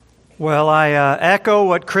Well, I echo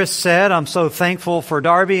what Chris said. I'm so thankful for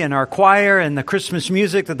Darby and our choir and the Christmas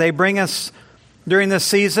music that they bring us during this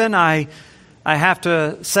season. I have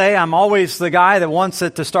to say I'm always the guy that wants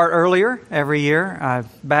it to start earlier every year. I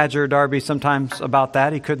badger Darby sometimes about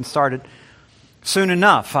that. He couldn't start it soon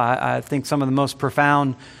enough. I think some of the most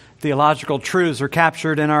profound theological truths are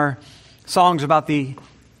captured in our songs about the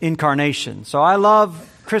incarnation. So I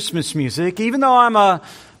love Christmas music, even though I'm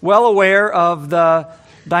well aware of the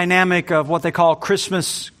dynamic of what they call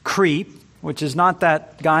Christmas creep, which is not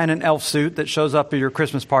that guy in an elf suit that shows up at your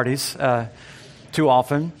Christmas parties too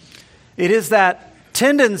often. It is that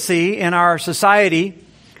tendency in our society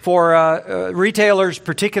for retailers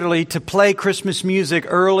particularly to play Christmas music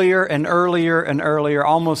earlier and earlier and earlier,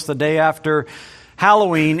 almost the day after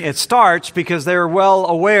Halloween it starts, because they're well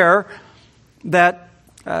aware that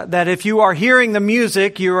if you are hearing the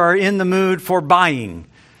music, you are in the mood for buying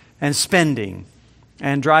and spending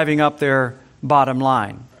and driving up their bottom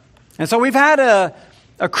line. And so we've had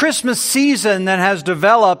a Christmas season that has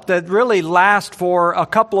developed that really lasts for a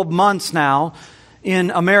couple of months now in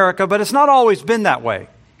America, but it's not always been that way.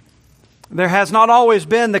 There has not always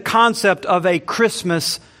been the concept of a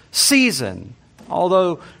Christmas season.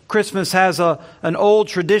 Although Christmas has an old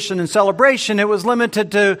tradition and celebration, it was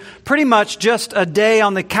limited to pretty much just a day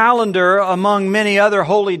on the calendar among many other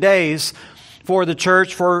holy days for the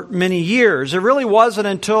church for many years. It really wasn't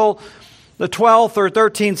until the 12th or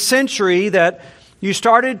 13th century that you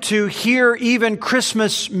started to hear even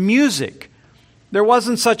Christmas music. There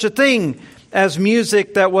wasn't such a thing as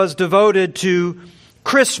music that was devoted to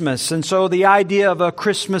Christmas. And so the idea of a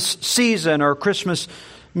Christmas season or Christmas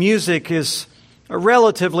music is a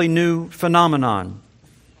relatively new phenomenon.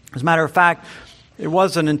 As a matter of fact, it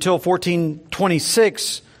wasn't until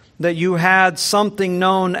 1426 that you had something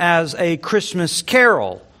known as a Christmas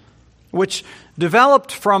carol, which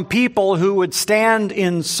developed from people who would stand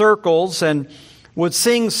in circles and would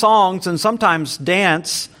sing songs and sometimes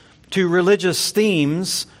dance to religious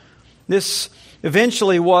themes. This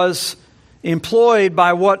eventually was employed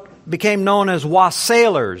by what became known as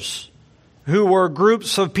wassailers, who were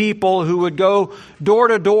groups of people who would go door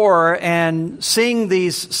to door and sing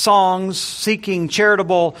these songs seeking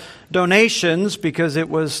charitable donations, because it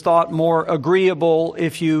was thought more agreeable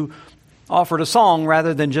if you offered a song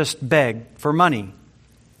rather than just beg for money.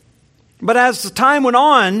 But as the time went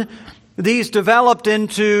on, these developed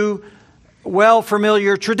into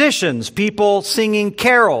familiar traditions, people singing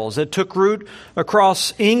carols. It took root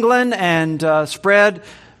across England and spread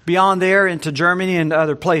beyond there into Germany and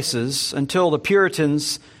other places until the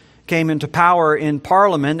Puritans came into power in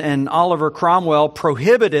Parliament, and Oliver Cromwell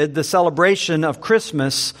prohibited the celebration of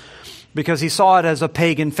Christmas because he saw it as a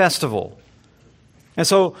pagan festival. And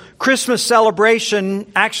so Christmas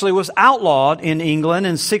celebration actually was outlawed in England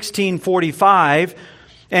in 1645,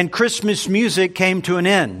 and Christmas music came to an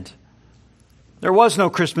end. There was no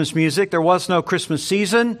Christmas music, there was no Christmas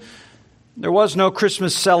season, there was no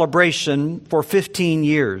Christmas celebration for 15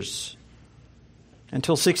 years.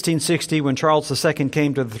 Until 1660, when Charles II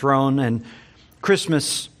came to the throne and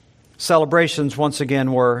Christmas celebrations once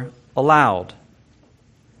again were allowed.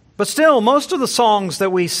 But still, most of the songs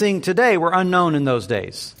that we sing today were unknown in those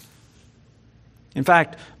days. In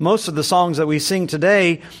fact, most of the songs that we sing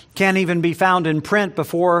today can't even be found in print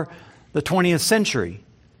before the 20th century.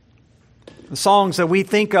 The songs that we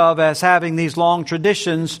think of as having these long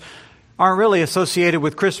traditions aren't really associated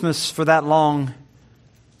with Christmas for that long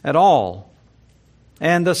at all.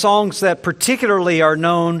 And the songs that particularly are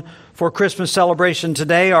known for Christmas celebration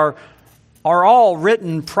today are all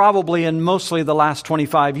written probably in mostly the last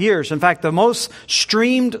 25 years. In fact, the most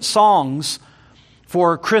streamed songs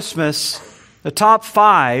for Christmas, the top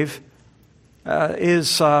 5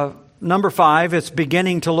 is number 5, It's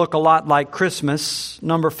Beginning to Look a Lot Like Christmas.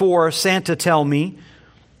 Number 4, Santa Tell Me.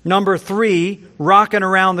 Number 3, Rockin'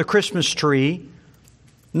 Around the Christmas Tree.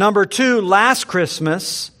 Number 2, Last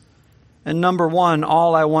Christmas. And number 1,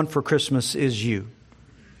 All I Want for Christmas Is You.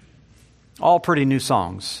 All pretty new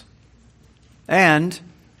songs. And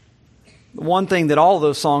the one thing that all of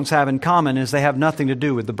those songs have in common is they have nothing to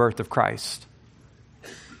do with the birth of Christ.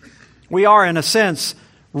 We are, in a sense,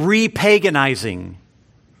 re-paganizing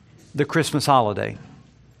the Christmas holiday.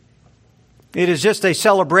 It is just a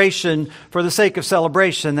celebration for the sake of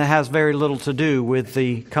celebration that has very little to do with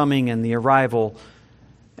the coming and the arrival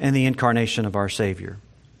and the incarnation of our Savior.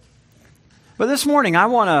 But this morning, I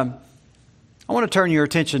want to turn your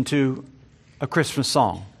attention to a Christmas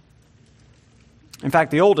song. In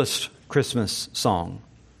fact, the oldest Christmas song.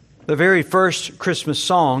 The very first Christmas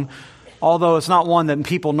song, although it's not one that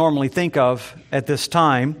people normally think of at this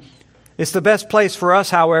time. It's the best place for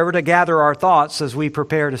us, however, to gather our thoughts as we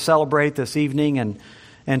prepare to celebrate this evening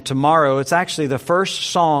and tomorrow. It's actually the first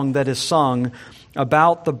song that is sung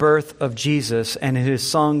about the birth of Jesus, and it is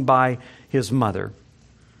sung by his mother.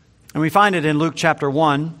 And we find it in Luke chapter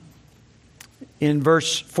 1, in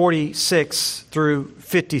verse 46 through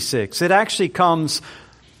 56. It actually comes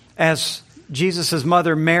as Jesus'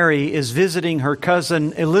 mother Mary is visiting her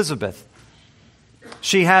cousin Elizabeth.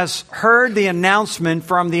 She has heard the announcement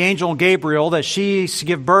from the angel Gabriel that she is to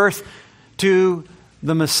give birth to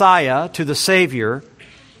the Messiah, to the Savior,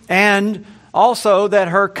 and also that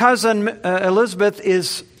her cousin Elizabeth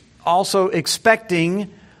is also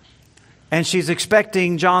expecting, and she's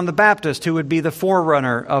expecting John the Baptist, who would be the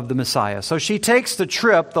forerunner of the Messiah. So she takes the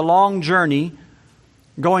trip, the long journey,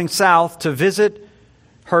 going south to visit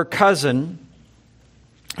her cousin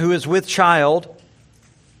who is with child.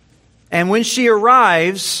 And when she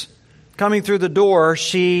arrives, coming through the door,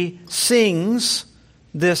 she sings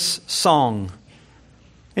this song.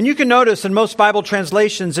 And you can notice in most Bible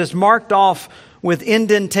translations it's marked off with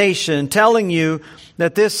indentation, telling you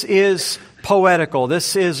that this is poetical,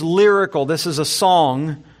 this is lyrical, this is a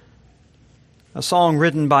song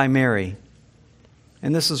written by Mary.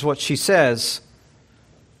 And this is what she says: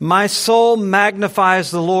 "My soul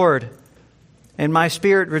magnifies the Lord, and my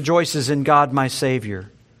spirit rejoices in God my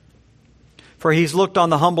Savior. For he's looked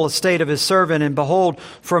on the humble estate of his servant, and behold,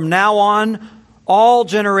 from now on all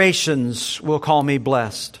generations will call me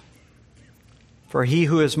blessed. For he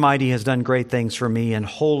who is mighty has done great things for me, and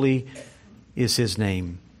holy is his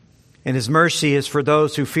name. And his mercy is for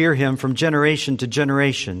those who fear him from generation to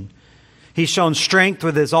generation. He's shown strength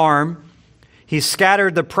with his arm. He's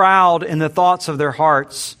scattered the proud in the thoughts of their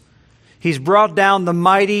hearts. He's brought down the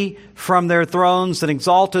mighty from their thrones and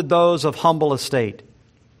exalted those of humble estate.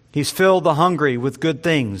 He's filled the hungry with good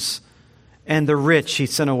things, and the rich he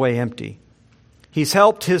sent away empty. He's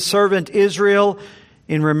helped his servant Israel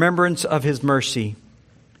in remembrance of his mercy,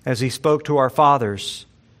 as he spoke to our fathers,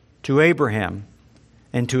 to Abraham,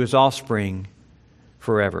 and to his offspring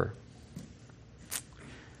forever."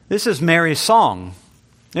 This is Mary's song.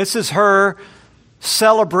 This is her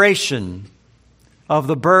celebration of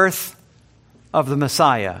the birth of the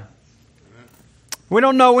Messiah. We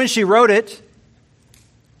don't know when she wrote it.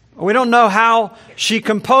 We don't know how she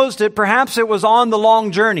composed it. Perhaps it was on the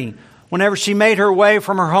long journey. Whenever she made her way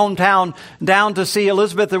from her hometown down to see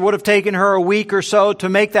Elizabeth, it would have taken her a week or so to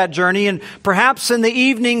make that journey. And perhaps in the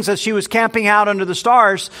evenings as she was camping out under the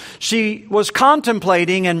stars, she was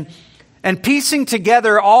contemplating and piecing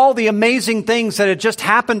together all the amazing things that had just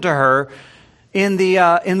happened to her in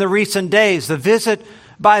the recent days. The visit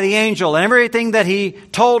by the angel and everything that he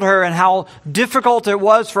told her, and how difficult it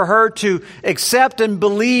was for her to accept and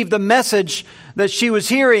believe the message that she was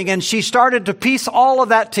hearing. And she started to piece all of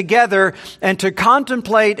that together and to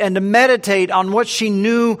contemplate and to meditate on what she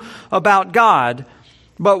knew about God.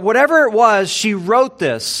 But whatever it was, she wrote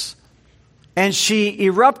this, and she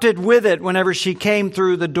erupted with it whenever she came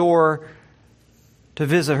through the door to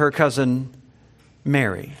visit her cousin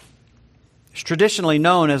Mary. It's traditionally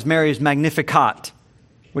known as Mary's Magnificat,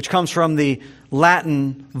 which comes from the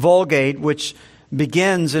Latin Vulgate, which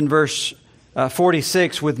begins in verse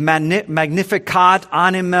 46 with Magnificat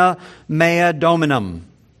anima mea Dominum.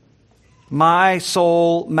 My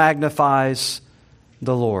soul magnifies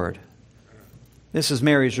the Lord. This is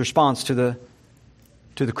Mary's response to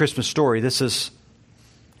the Christmas story. This is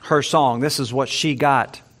her song. This is what she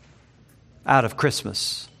got out of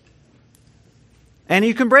Christmas. And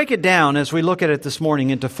you can break it down as we look at it this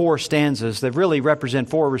morning into 4 stanzas that really represent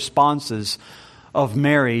 4 responses of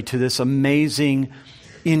Mary to this amazing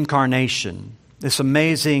incarnation, this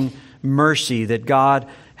amazing mercy that God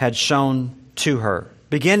had shown to her.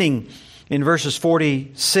 Beginning in verses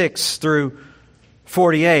 46 through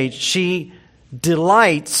 48, she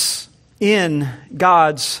delights in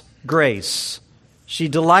God's grace. She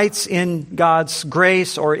delights in God's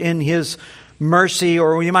grace, or in his mercy,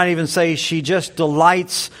 or you might even say she just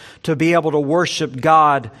delights to be able to worship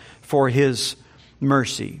God for his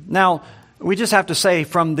mercy. Now, we just have to say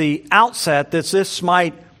from the outset that this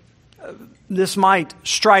might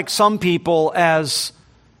strike some people as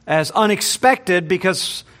unexpected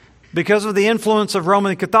because of the influence of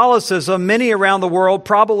Roman Catholicism. Many around the world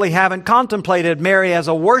probably haven't contemplated Mary as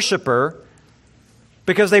a worshiper,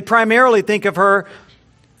 because they primarily think of her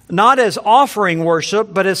not as offering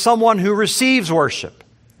worship, but as someone who receives worship.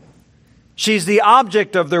 She's the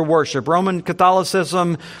object of their worship. Roman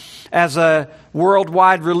Catholicism, as a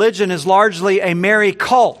worldwide religion, is largely a Mary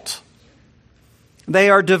cult. They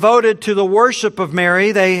are devoted to the worship of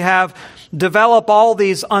Mary. They have develop all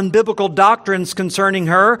these unbiblical doctrines concerning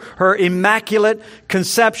her immaculate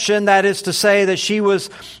conception, that is to say that she was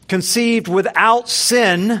conceived without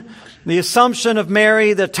sin, the assumption of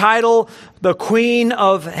Mary, the title, the Queen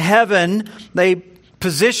of Heaven. They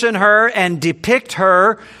position her and depict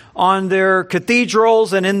her on their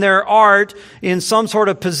cathedrals and in their art in some sort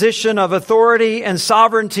of position of authority and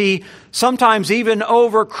sovereignty, sometimes even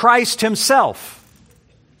over Christ himself.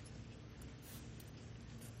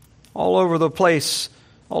 All over the place,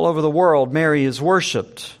 all over the world, Mary is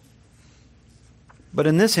worshipped. But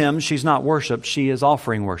in this hymn, she's not worshipped, she is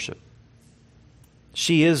offering worship.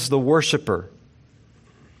 She is the worshiper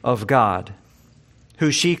of God,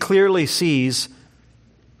 who she clearly sees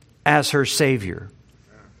as her Savior.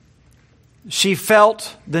 She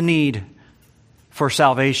felt the need for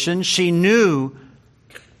salvation. She knew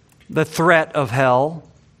the threat of hell.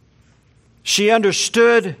 She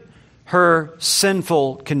understood her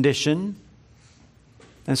sinful condition.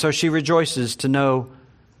 And so she rejoices to know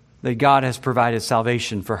that God has provided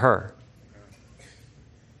salvation for her.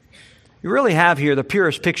 You really have here the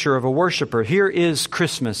purest picture of a worshiper. Here is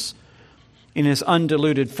Christmas in its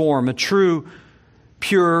undiluted form, a true,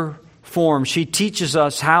 pure form. She teaches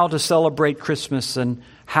us how to celebrate Christmas and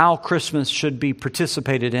how Christmas should be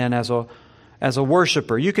participated in as a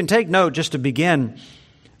worshiper. You can take note, just to begin,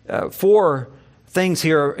 4 things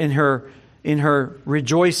here in her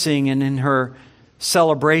rejoicing and in her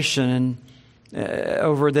celebration and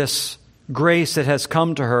over this grace that has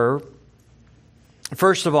come to her.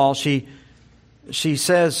 First of all, she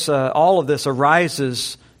says all of this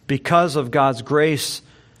arises because of God's grace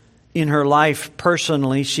in her life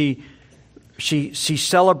personally. She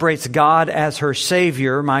celebrates God as her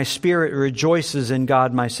Savior. My spirit rejoices in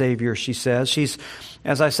God, my Savior, she says. She's,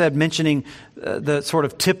 as I said, mentioning the sort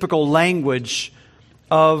of typical language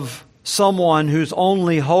of someone whose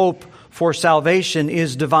only hope for salvation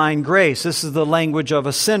is divine grace. This is the language of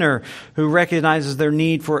a sinner who recognizes their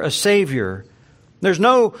need for a Savior. There's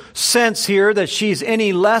no sense here that she's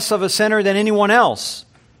any less of a sinner than anyone else.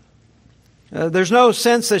 There's no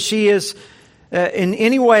sense that she is in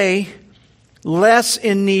any way less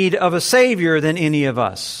in need of a Savior than any of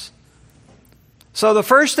us. So the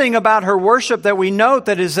first thing about her worship that we note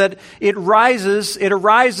that is that it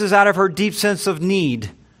arises out of her deep sense of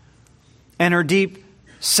need and her deep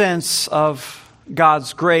sense of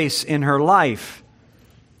God's grace in her life.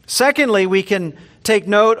 Secondly, we can take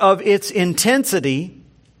note of its intensity.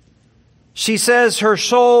 She says her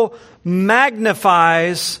soul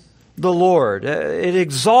magnifies the Lord. It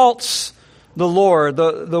exalts the Lord.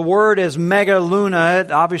 The word is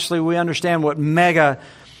megaluna. Obviously, we understand what mega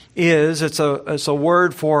is. It's a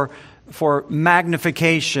word for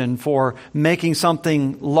magnification, for making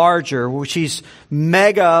something larger. She's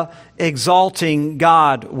mega exalting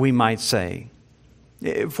God, we might say.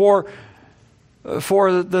 For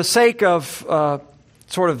the sake of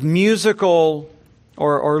sort of musical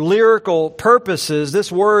or lyrical purposes,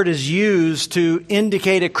 this word is used to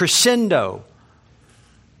indicate a crescendo.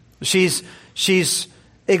 She's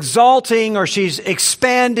exalting, or she's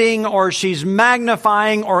expanding, or she's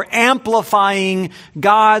magnifying or amplifying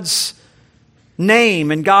God's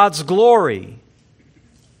name and God's glory.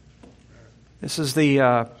 This is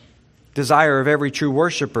the desire of every true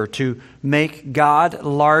worshiper, to make God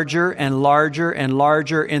larger and larger and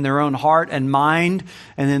larger in their own heart and mind,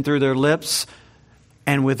 and then through their lips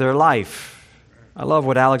and with their life. I love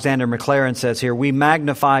what Alexander McLaren says here. We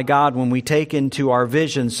magnify God when we take into our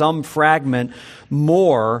vision some fragment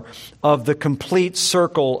more of the complete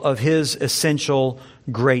circle of His essential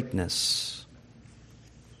greatness.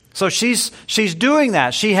 So she's doing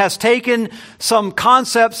that. She has taken some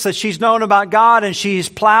concepts that she's known about God and she's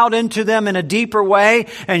plowed into them in a deeper way,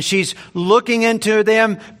 and she's looking into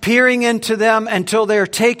them, peering into them until they're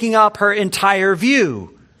taking up her entire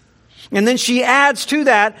view. And then she adds to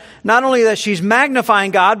that, not only that she's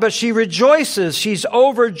magnifying God, but she rejoices. She's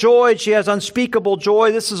overjoyed. She has unspeakable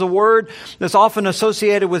joy. This is a word that's often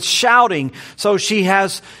associated with shouting. So she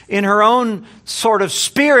has, in her own sort of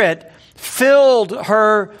spirit, filled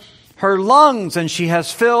her lungs, and she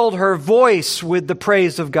has filled her voice with the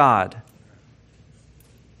praise of God.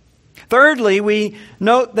 Thirdly, we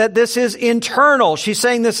note that this is internal. She's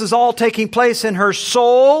saying this is all taking place in her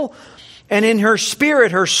soul and in her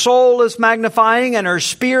spirit. Her soul is magnifying and her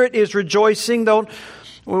spirit is rejoicing.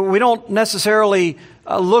 We don't necessarily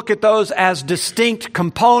look at those as distinct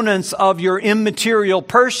components of your immaterial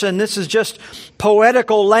person. This is just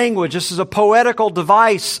poetical language. This is a poetical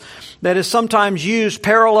device that is sometimes used,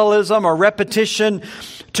 parallelism or repetition,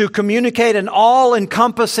 to communicate an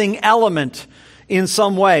all-encompassing element in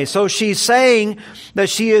some way. So she's saying that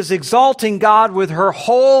she is exalting God with her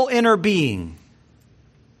whole inner being.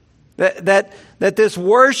 That this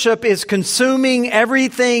worship is consuming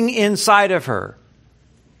everything inside of her.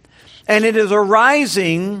 And it is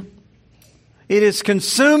arising, it is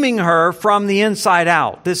consuming her from the inside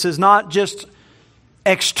out. This is not just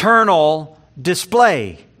external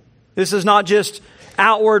display. This is not just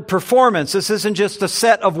outward performance. This isn't just a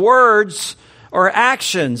set of words or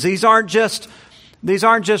actions. These aren't just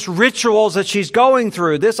rituals that she's going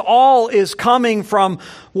through. This all is coming from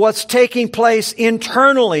what's taking place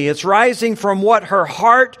internally. It's rising from what her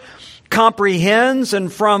heart comprehends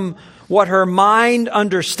and from what her mind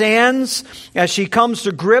understands as she comes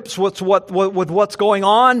to grips with what's going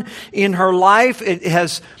on in her life. It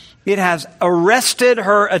has arrested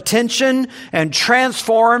her attention and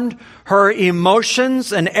transformed her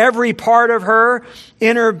emotions, and every part of her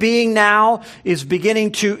inner being now is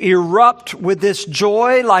beginning to erupt with this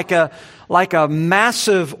joy like a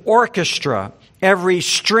massive orchestra. Every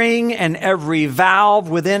string and every valve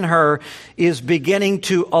within her is beginning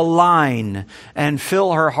to align and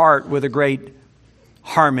fill her heart with a great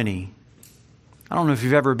harmony. I don't know if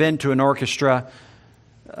you've ever been to an orchestra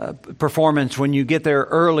performance when you get there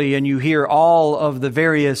early and you hear all of the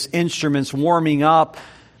various instruments warming up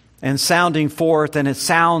and sounding forth, and it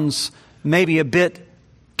sounds maybe a bit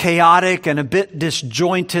chaotic and a bit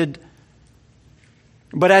disjointed.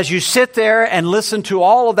 But as you sit there and listen to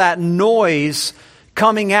all of that noise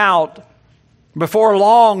coming out, before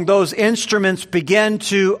long those instruments begin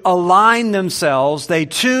to align themselves, they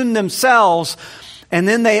tune themselves, and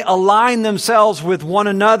then they align themselves with one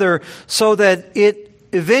another so that it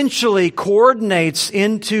eventually coordinates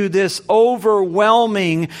into this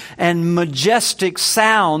overwhelming and majestic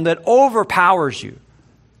sound that overpowers you.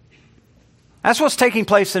 That's what's taking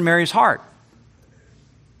place in Mary's heart.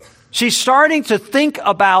 She's starting to think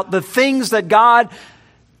about the things that God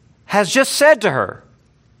has just said to her.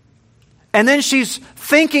 And then she's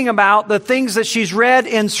thinking about the things that she's read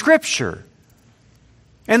in Scripture.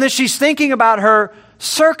 And then she's thinking about her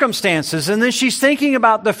circumstances. And then she's thinking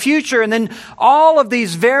about the future. And then all of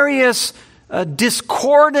these various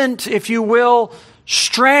discordant, if you will,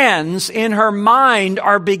 strands in her mind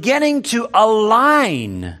are beginning to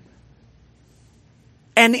align.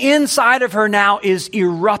 And inside of her now is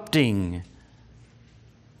erupting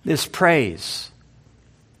this praise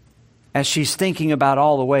as she's thinking about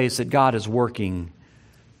all the ways that God is working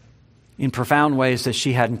in profound ways that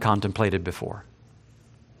she hadn't contemplated before.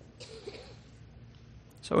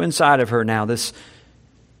 So inside of her now, this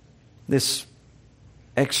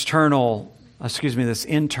internal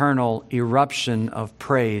eruption of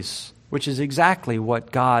praise, which is exactly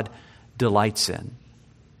what God delights in.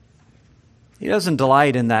 He doesn't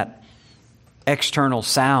delight in that external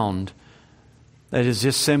sound that is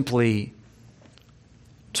just simply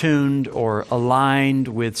tuned or aligned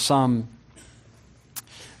with some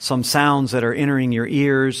sounds that are entering your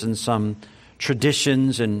ears and some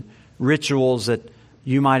traditions and rituals that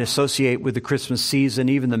you might associate with the Christmas season,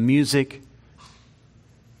 even the music.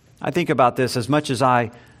 I think about this as much as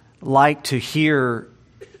I like to hear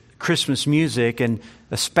Christmas music, and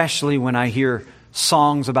especially when I hear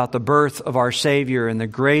songs about the birth of our Savior and the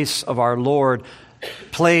grace of our Lord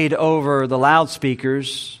played over the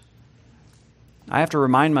loudspeakers, I have to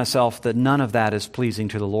remind myself that none of that is pleasing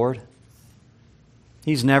to the Lord.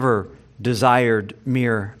 He's never desired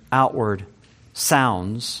mere outward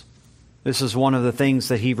sounds. This is one of the things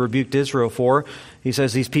that He rebuked Israel for. He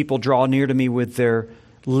says, "These people draw near to me with their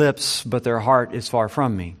lips, but their heart is far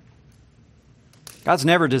from me." God's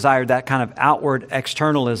never desired that kind of outward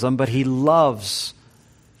externalism, but He loves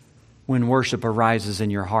when worship arises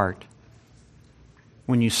in your heart.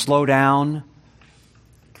 When you slow down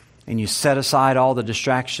and you set aside all the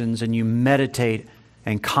distractions and you meditate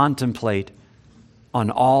and contemplate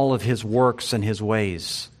on all of His works and His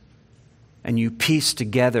ways, and you piece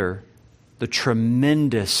together the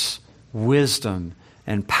tremendous wisdom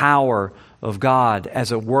and power of God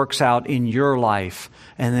as it works out in your life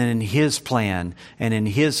and then in His plan and in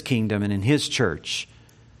His kingdom and in His church.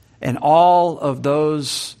 And all of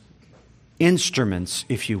those instruments,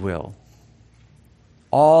 if you will,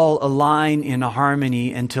 all align in a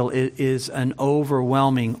harmony until it is an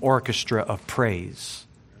overwhelming orchestra of praise.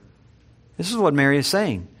 This is what Mary is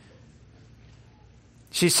saying.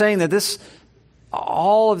 She's saying that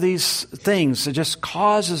all of these things, it just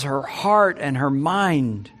causes her heart and her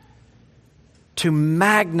mind to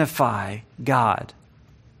magnify God.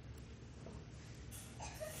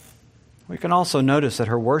 We can also notice that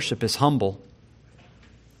her worship is humble.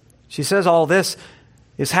 She says all this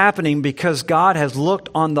is happening because God has looked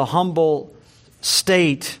on the humble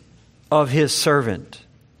state of His servant.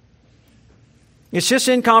 It's just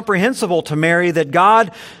incomprehensible to Mary that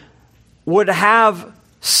God would have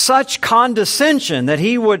such condescension, that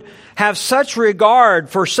He would have such regard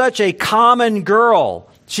for such a common girl.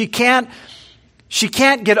 She can't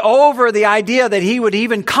get over the idea that He would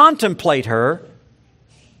even contemplate her.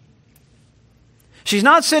 She's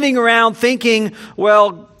not sitting around thinking,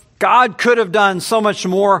 well, God could have done so much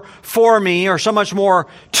more for me or so much more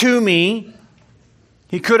to me.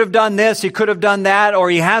 He could have done this, He could have done that, or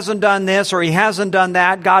He hasn't done this, or He hasn't done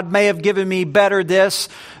that. God may have given me better this,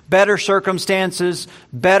 better circumstances,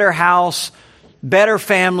 better house, better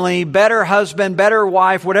family, better husband, better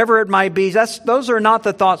wife, whatever it might be. Those are not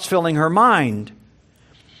the thoughts filling her mind.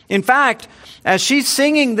 In fact, as she's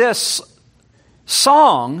singing this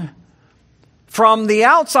song, from the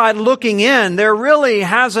outside looking in, there really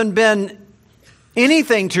hasn't been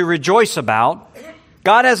anything to rejoice about.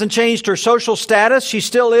 God hasn't changed her social status. She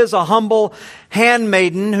still is a humble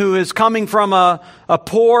handmaiden who is coming from a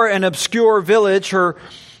poor and obscure village. Her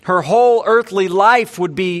whole earthly life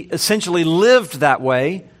would be essentially lived that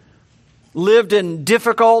way, lived in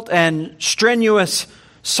difficult and strenuous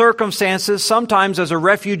circumstances, sometimes as a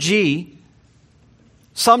refugee,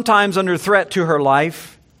 sometimes under threat to her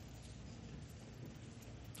life.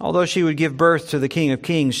 Although she would give birth to the King of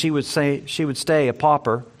Kings, she would stay a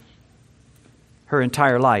pauper her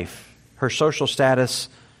entire life. Her social status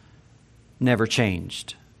never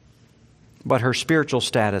changed, but her spiritual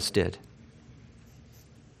status did.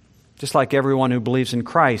 Just like everyone who believes in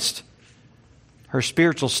Christ, her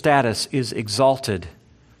spiritual status is exalted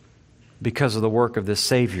because of the work of this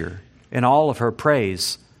Savior. And all of her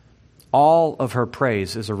praise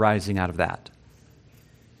is arising out of that.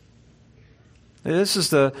 This is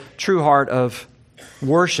the true heart of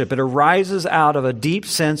worship. It arises out of a deep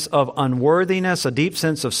sense of unworthiness, a deep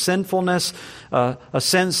sense of sinfulness, a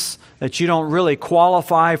sense that you don't really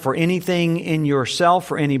qualify for anything in yourself,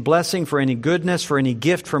 for any blessing, for any goodness, for any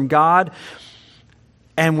gift from God.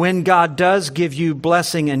 And when God does give you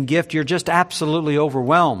blessing and gift, you're just absolutely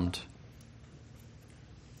overwhelmed.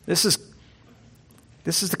 This is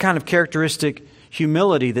the kind of characteristic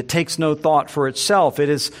humility that takes no thought for itself. It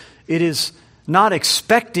is not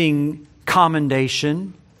expecting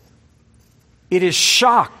commendation. It is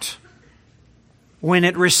shocked when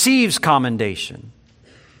it receives commendation.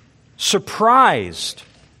 Surprised.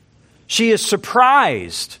 She is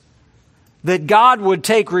surprised that God would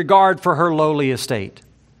take regard for her lowly estate.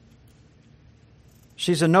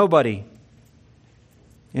 She's a nobody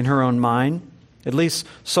in her own mind. At least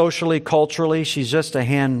socially, culturally, she's just a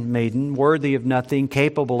handmaiden, worthy of nothing,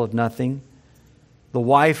 capable of nothing. The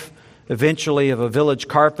wife eventually of a village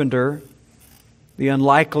carpenter, the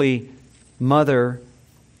unlikely mother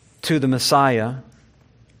to the Messiah.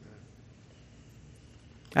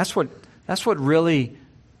 That's what really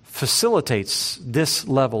facilitates this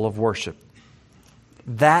level of worship.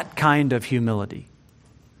 That kind of humility.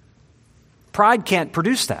 Pride can't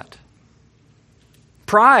produce that.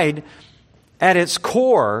 Pride, at its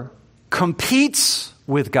core, competes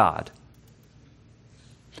with God.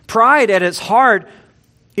 Pride, at its heart,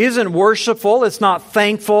 isn't worshipful. It's not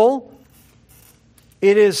thankful.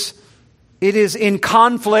 It is in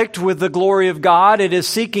conflict with the glory of God. It is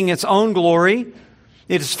seeking its own glory.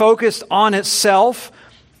 It is focused on itself.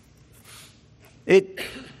 It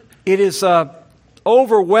is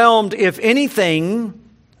overwhelmed, if anything,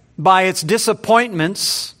 by its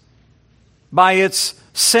disappointments, by its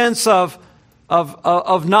sense of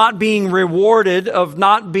not being rewarded, of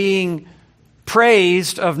not being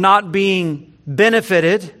praised, of not being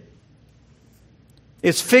benefited.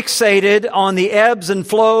 It's fixated on the ebbs and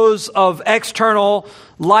flows of external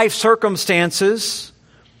life circumstances.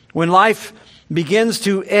 When life begins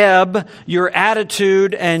to ebb, your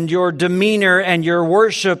attitude and your demeanor and your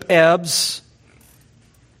worship ebbs.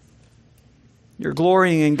 Your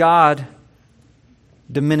glorying in God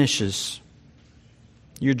diminishes.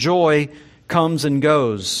 Your joy comes and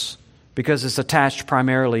goes because it's attached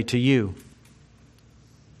primarily to you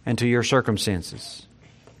and to your circumstances,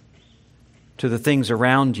 to the things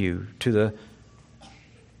around you, to the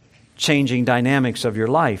changing dynamics of your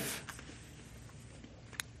life.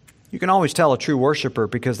 You can always tell a true worshiper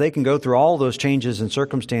because they can go through all those changes and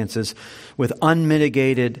circumstances with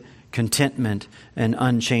unmitigated contentment and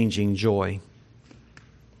unchanging joy.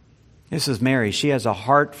 This is Mary. She has a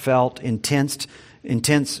heartfelt, intense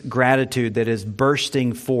gratitude that is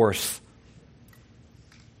bursting forth.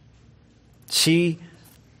 She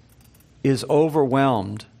is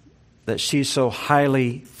overwhelmed that she's so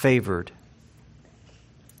highly favored.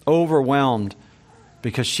 Overwhelmed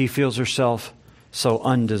because she feels herself so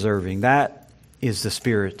undeserving. That is the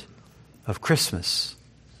spirit of Christmas.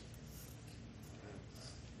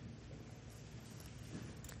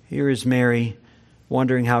 Here is Mary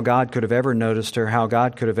wondering how God could have ever noticed her, how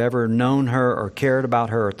God could have ever known her or cared about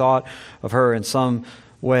her or thought of her in some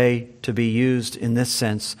way to be used in this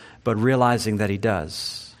sense, but realizing that He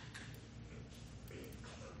does.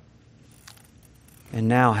 And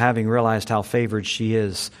now, having realized how favored she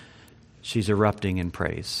is, she's erupting in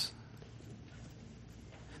praise.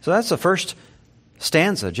 So that's the first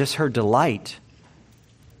stanza, just her delight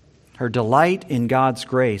in God's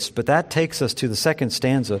grace. But that takes us to the second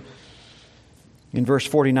stanza in verse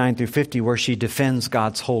 49 through 50, where she defends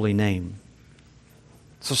God's holy name.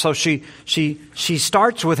 So she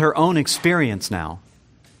starts with her own experience now.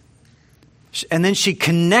 And then she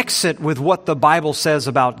connects it with what the Bible says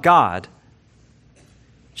about God.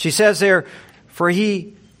 She says there, for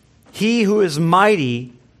he who is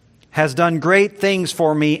mighty has done great things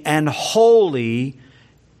for me, and holy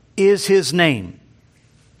is His name.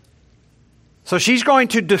 So she's going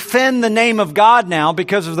to defend the name of God now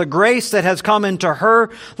because of the grace that has come into her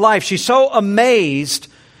life. She's so amazed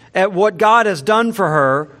at what God has done for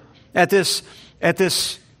her, at this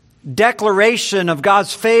declaration of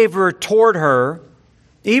God's favor toward her,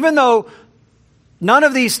 even though none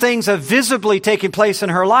of these things have visibly taken place in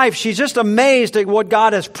her life. She's just amazed at what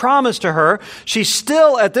God has promised to her. She's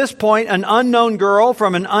still, at this point, an unknown girl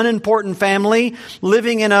from an unimportant family,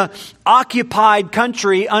 living in an occupied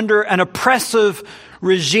country under an oppressive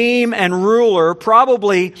regime and ruler,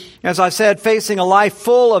 probably, as I said, facing a life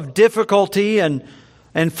full of difficulty and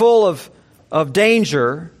full of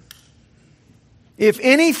danger. If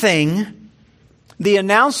anything, the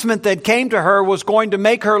announcement that came to her was going to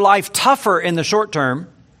make her life tougher in the short term.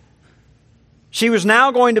 She was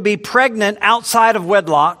now going to be pregnant outside of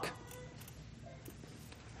wedlock.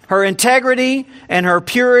 Her integrity and her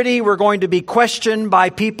purity were going to be questioned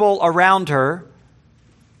by people around her.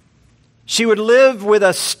 She would live with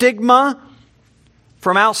a stigma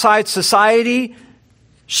from outside society.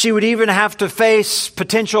 She would even have to face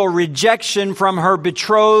potential rejection from her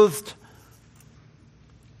betrothed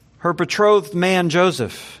man,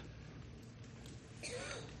 Joseph.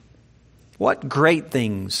 What great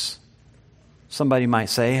things, somebody might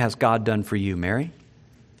say, has God done for you, Mary?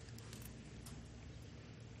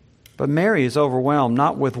 But Mary is overwhelmed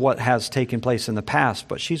not with what has taken place in the past,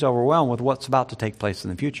 but she's overwhelmed with what's about to take place in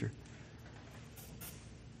the future.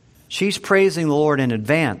 She's praising the Lord in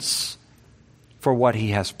advance for what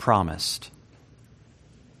He has promised.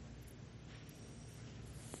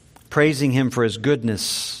 Praising Him for His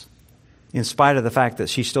goodness, in spite of the fact that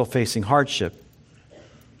she's still facing hardship.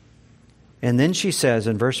 And then she says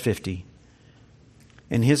in verse 50,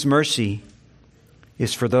 and His mercy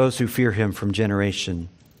is for those who fear Him from generation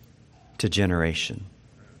to generation.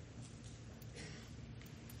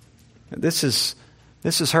 This is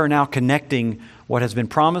her now connecting what has been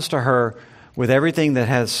promised to her with everything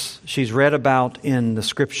that she's read about in the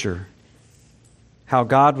Scripture. How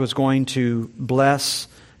God was going to bless,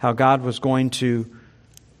 how God was going to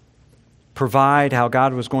provide, how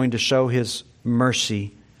God was going to show His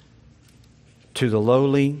mercy to the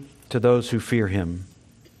lowly, to those who fear Him.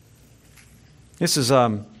 This is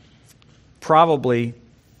probably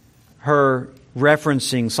her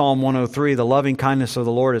referencing Psalm 103, the loving kindness of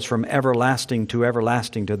the Lord is from everlasting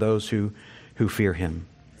to those who fear Him.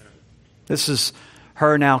 This is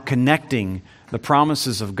her now connecting the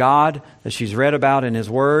promises of God that she's read about in His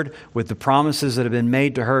Word with the promises that have been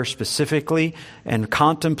made to her specifically, and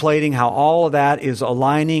contemplating how all of that is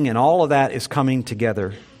aligning and all of that is coming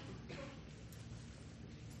together.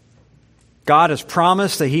 God has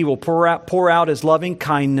promised that He will pour out His loving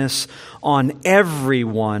kindness on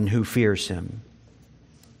everyone who fears Him.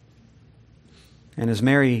 And as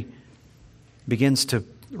Mary begins to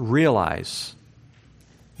realize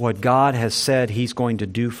what God has said He's going to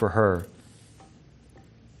do for her,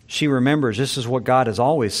 she remembers this is what God has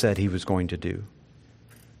always said He was going to do.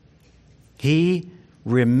 He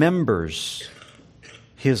remembers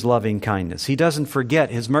His loving kindness. He doesn't forget.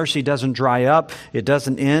 His mercy doesn't dry up. It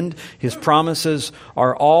doesn't end. His promises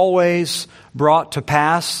are always brought to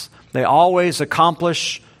pass. They always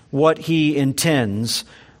accomplish what He intends.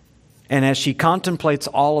 And as she contemplates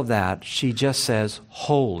all of that, she just says,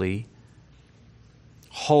 holy,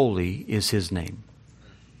 holy is His name.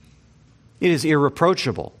 It is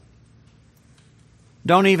irreproachable.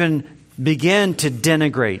 Don't even begin to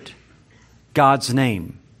denigrate God's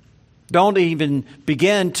name. Don't even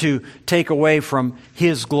begin to take away from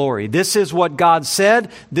His glory. This is what God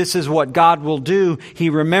said. This is what God will do. He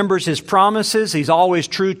remembers His promises. He's always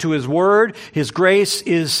true to His word. His grace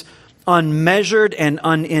is unmeasured and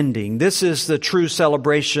unending. This is the true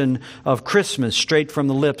celebration of Christmas, straight from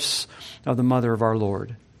the lips of the mother of our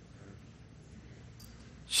Lord.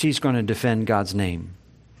 She's going to defend God's name.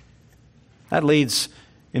 That leads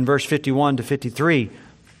in verse 51 to 53,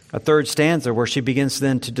 a third stanza where she begins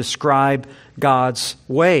then to describe God's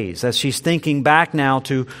ways. As she's thinking back now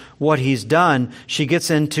to what He's done, she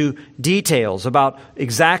gets into details about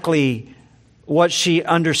exactly what she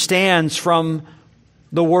understands from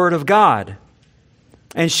the Word of God.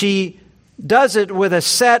 And she does it with a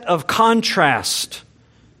set of contrast,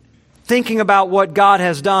 thinking about what God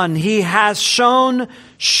has done. He has shown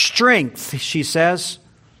strength, she says,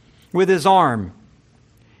 with His arm.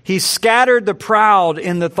 He scattered the proud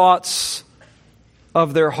in the thoughts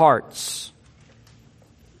of their hearts.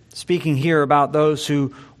 Speaking here about those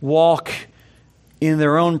who walk in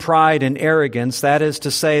their own pride and arrogance, that is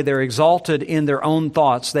to say, they're exalted in their own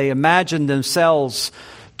thoughts. They imagine themselves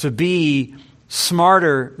to be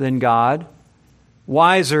smarter than God,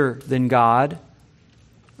 wiser than God,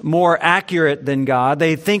 more accurate than God.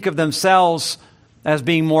 They think of themselves as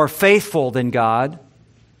being more faithful than God.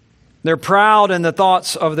 They're proud in the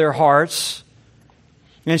thoughts of their hearts.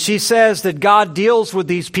 And she says that God deals with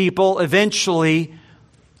these people eventually,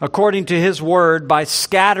 according to His Word, by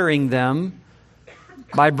scattering them,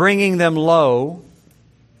 by bringing them low.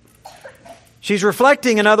 She's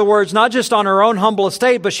reflecting, in other words, not just on her own humble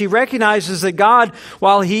estate, but she recognizes that God,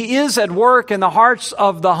 while He is at work in the hearts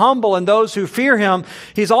of the humble and those who fear Him,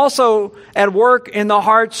 He's also at work in the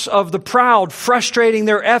hearts of the proud, frustrating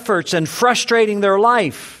their efforts and frustrating their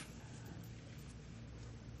life.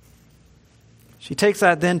 She takes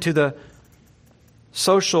that then to the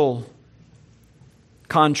social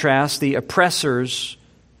contrast. The oppressors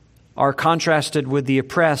are contrasted with the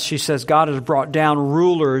oppressed. She says God has brought down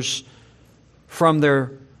rulers from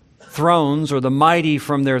their thrones, or the mighty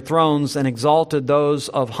from their thrones, and exalted those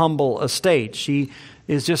of humble estate. She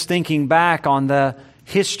is just thinking back on the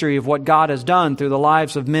history of what God has done through the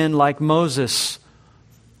lives of men like Moses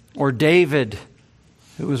or David,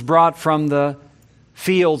 who was brought from the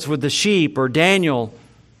fields with the sheep, or Daniel,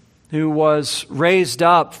 who was raised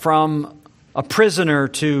up from a prisoner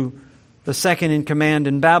to the second in command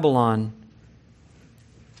in Babylon.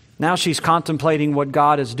 Now she's contemplating what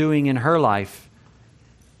God is doing in her life.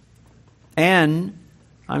 And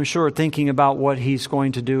I'm sure thinking about what He's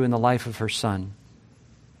going to do in the life of her son.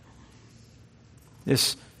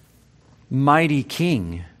 This mighty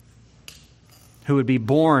king who would be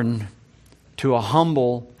born to a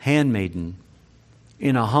humble handmaiden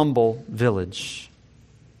in a humble village.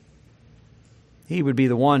 He would be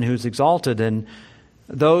the one who's exalted, and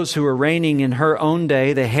those who are reigning in her own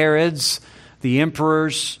day, the Herods, the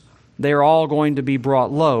emperors, they're all going to be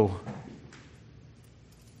brought low.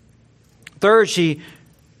 Third, she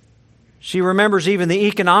remembers even the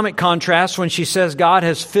economic contrast when she says God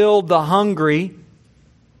has filled the hungry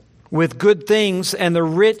with good things, and the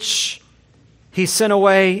rich He sent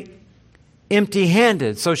away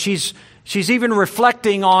empty-handed. So she's even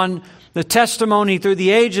reflecting on the testimony through the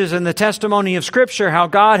ages and the testimony of Scripture, how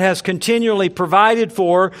God has continually provided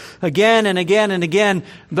for, again and again and again,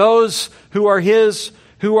 those who are His,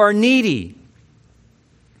 who are needy.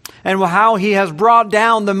 And how He has brought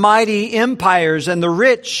down the mighty empires and the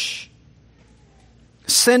rich,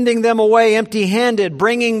 sending them away empty-handed,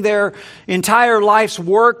 bringing their entire life's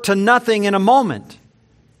work to nothing in a moment.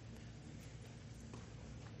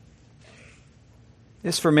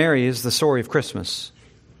 This for Mary is the story of Christmas.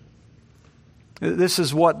 This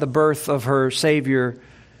is what the birth of her Savior,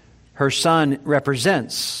 her Son,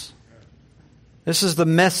 represents. This is the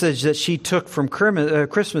message that she took from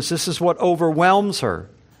Christmas. This is what overwhelms her.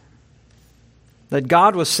 That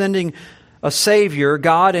God was sending a Savior,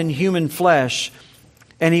 God in human flesh,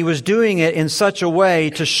 and He was doing it in such a way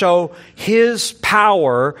to show His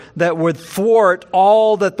power that would thwart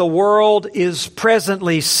all that the world is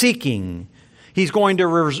presently seeking. He's going to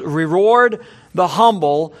reward the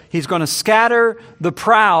humble. He's going to scatter the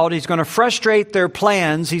proud. He's going to frustrate their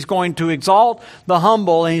plans. He's going to exalt the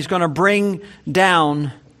humble, and He's going to bring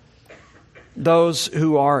down those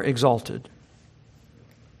who are exalted.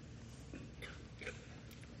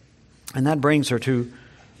 And that brings her to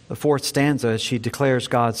the fourth stanza as she declares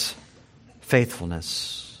God's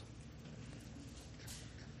faithfulness.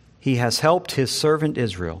 He has helped His servant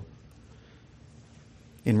Israel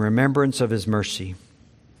in remembrance of His mercy,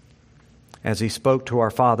 as He spoke to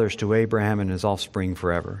our fathers, to Abraham and his offspring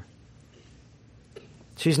forever.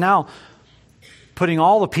 She's now putting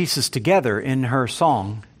all the pieces together in her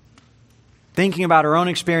song thinking about her own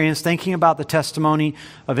experience, thinking about the testimony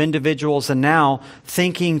of individuals, and now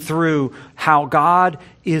thinking through how God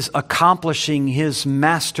is accomplishing His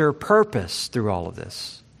master purpose through all of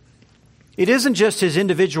this. It isn't just His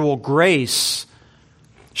individual grace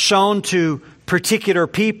shown to particular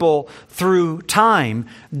people through time.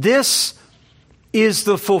 This is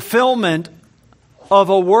the fulfillment of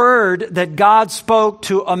a word that God spoke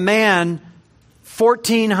to a man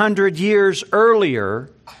 1,400 years earlier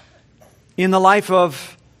in the life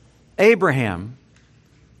of Abraham.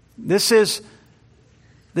 This is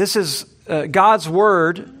God's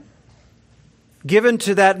word given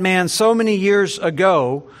to that man so many years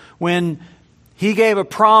ago when He gave a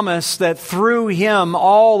promise that through him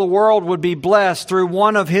all the world would be blessed through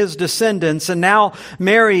one of his descendants. And now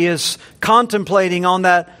Mary is contemplating on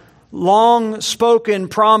that long-spoken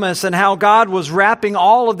promise and how God was wrapping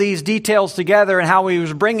all of these details together and how He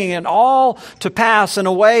was bringing it all to pass in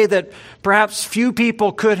a way that perhaps few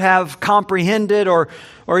people could have comprehended or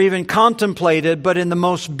even contemplated, but in the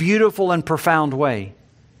most beautiful and profound way.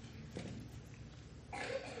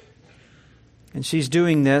 And she's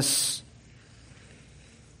doing this,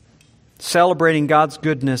 celebrating God's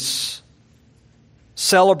goodness,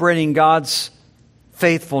 celebrating God's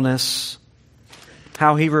faithfulness,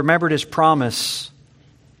 how He remembered His promise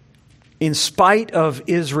in spite of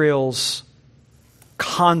Israel's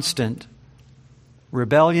constant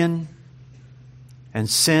rebellion and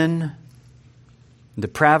sin,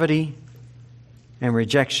 depravity, and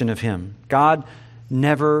rejection of Him. God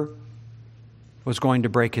never was going to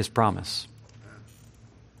break His promise.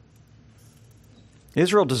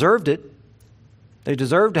 Israel deserved it. They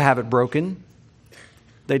deserved to have it broken.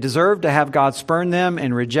 They deserved to have God spurn them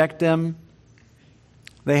and reject them.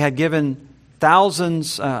 They had given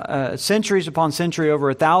thousands, centuries upon century, over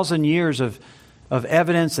 1,000 years of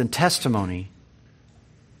evidence and testimony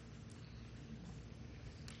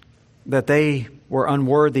that they were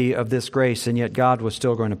unworthy of this grace, and yet God was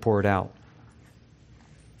still going to pour it out.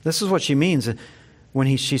 This is what she means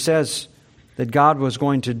when she says that God was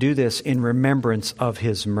going to do this in remembrance of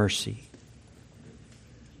His mercy.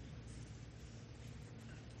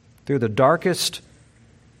 Through the darkest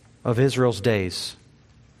of Israel's days,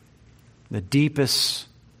 the deepest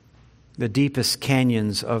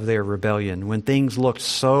canyons of their rebellion, when things looked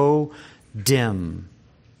so dim,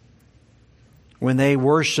 when they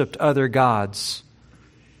worshiped other gods,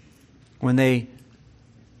 when they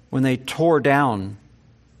tore down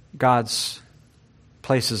God's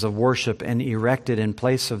places of worship and erected in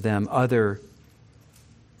place of them other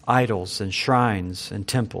idols and shrines and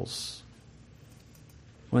temples,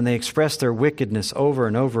 when they expressed their wickedness over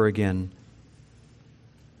and over again,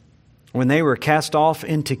 when they were cast off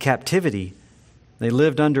into captivity, they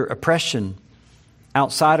lived under oppression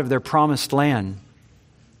outside of their promised land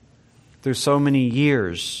through so many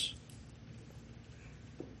years,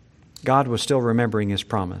 God was still remembering His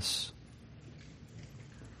promise.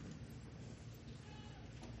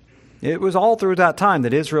 It was all through that time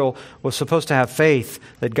that Israel was supposed to have faith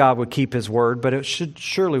that God would keep His word, but it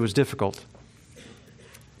surely was difficult.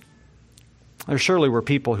 There surely were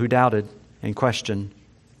people who doubted and questioned.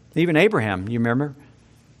 Even Abraham, you remember,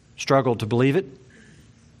 struggled to believe it.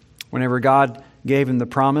 Whenever God gave him the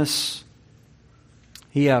promise,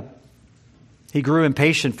 he grew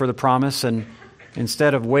impatient for the promise, and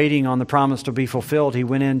instead of waiting on the promise to be fulfilled, he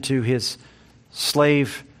went into his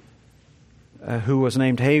slave who was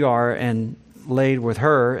named Hagar and laid with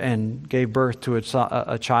her and gave birth to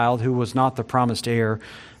a child who was not the promised heir.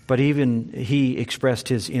 But even he expressed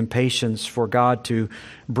his impatience for God to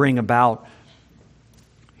bring about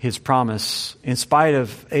His promise. In spite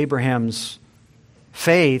of Abraham's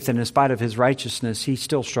faith and in spite of his righteousness, he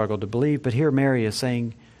still struggled to believe. But here Mary is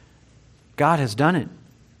saying, God has done it.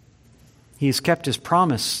 He has kept His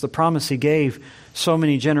promise, the promise He gave so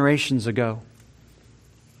many generations ago.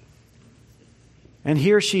 And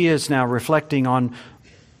here she is now reflecting on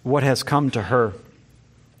what has come to her.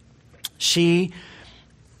 She,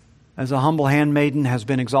 as a humble handmaiden, has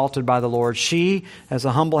been exalted by the Lord. She, as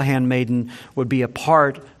a humble handmaiden, would be a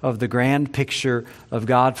part of the grand picture of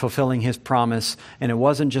God fulfilling His promise. And it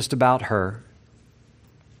wasn't just about her.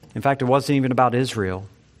 In fact, it wasn't even about Israel.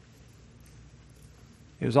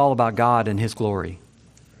 It was all about God and His glory.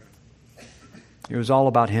 It was all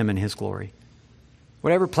about Him and His glory.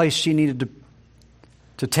 Whatever place she needed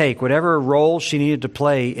to take, whatever role she needed to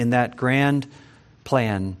play in that grand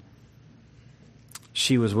plan,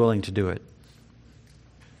 she was willing to do it.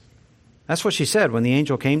 That's what she said when the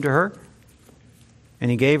angel came to her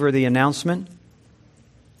and he gave her the announcement.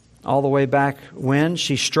 All the way back when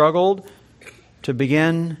she struggled to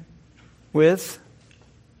begin with,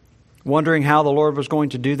 wondering how the Lord was going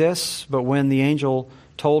to do this. But when the angel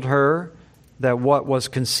told her that what was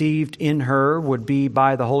conceived in her would be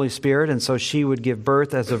by the Holy Spirit, and so she would give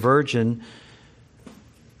birth as a virgin,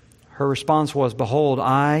 her response was, "Behold,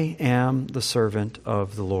 I am the servant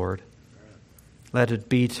of the Lord. Let it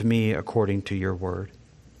be to me according to your word."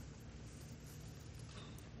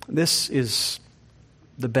 This is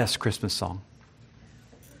the best Christmas song.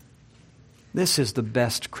 This is the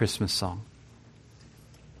best Christmas song.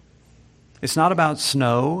 It's not about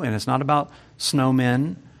snow, and it's not about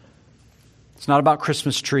snowmen. It's not about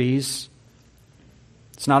Christmas trees.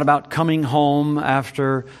 It's not about coming home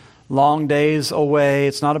after long days away.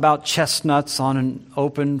 It's not about chestnuts on an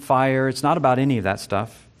open fire. It's not about any of that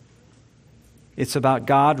stuff. It's about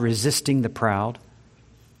God resisting the proud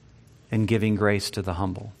and giving grace to the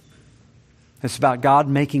humble. It's about God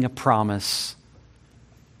making a promise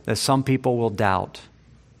that some people will doubt,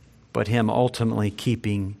 but Him ultimately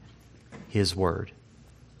keeping His word.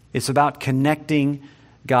 It's about connecting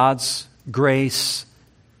God's grace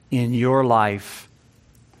in your life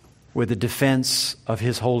with the defense of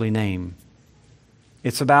His holy name.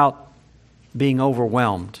 It's about being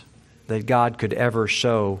overwhelmed that God could ever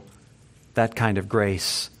show that kind of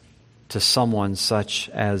grace to someone such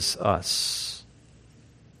as us.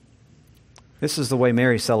 This is the way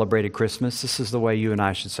Mary celebrated Christmas. This is the way you and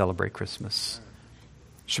I should celebrate Christmas.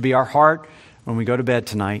 It should be our heart when we go to bed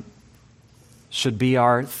tonight. It should be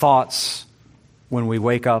our thoughts when we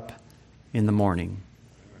wake up in the morning.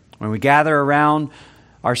 When we gather around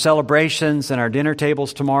our celebrations and our dinner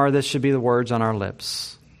tables tomorrow, this should be the words on our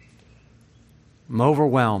lips. I'm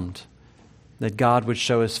overwhelmed that God would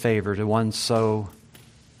show His favor to one so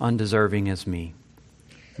undeserving as me.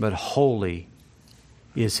 But holy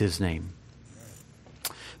is His name.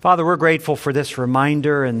 Father, we're grateful for this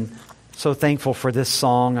reminder and so thankful for this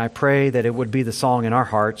song. I pray that it would be the song in our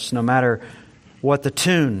hearts, no matter what the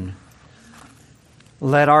tune.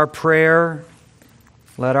 Let our prayer,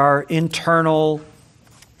 let our internal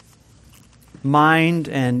mind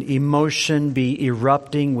and emotion be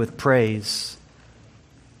erupting with praise.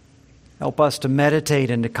 Help us to meditate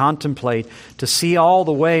and to contemplate, to see all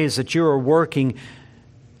the ways that you are working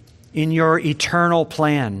in your eternal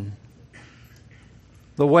plan.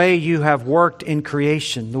 The way you have worked in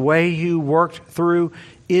creation, the way you worked through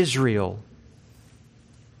Israel,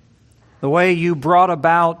 the way you brought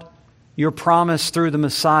about your promise through the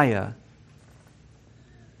Messiah,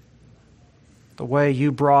 the way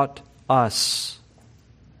you brought us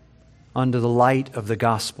under the light of the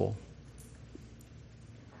gospel.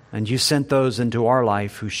 And you sent those into our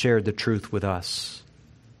life who shared the truth with us.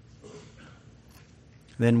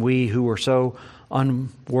 Then we who were so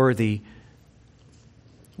unworthy,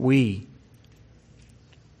 we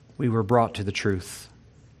were brought to the truth.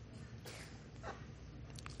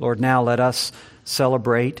 Lord, now let us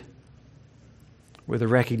celebrate with a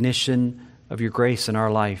recognition of your grace in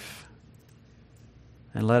our life.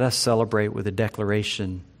 And let us celebrate with a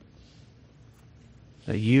declaration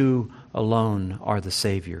that you alone are the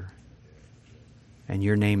Savior and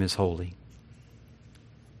your name is holy.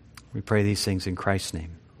 We pray these things in Christ's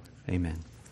name. Amen.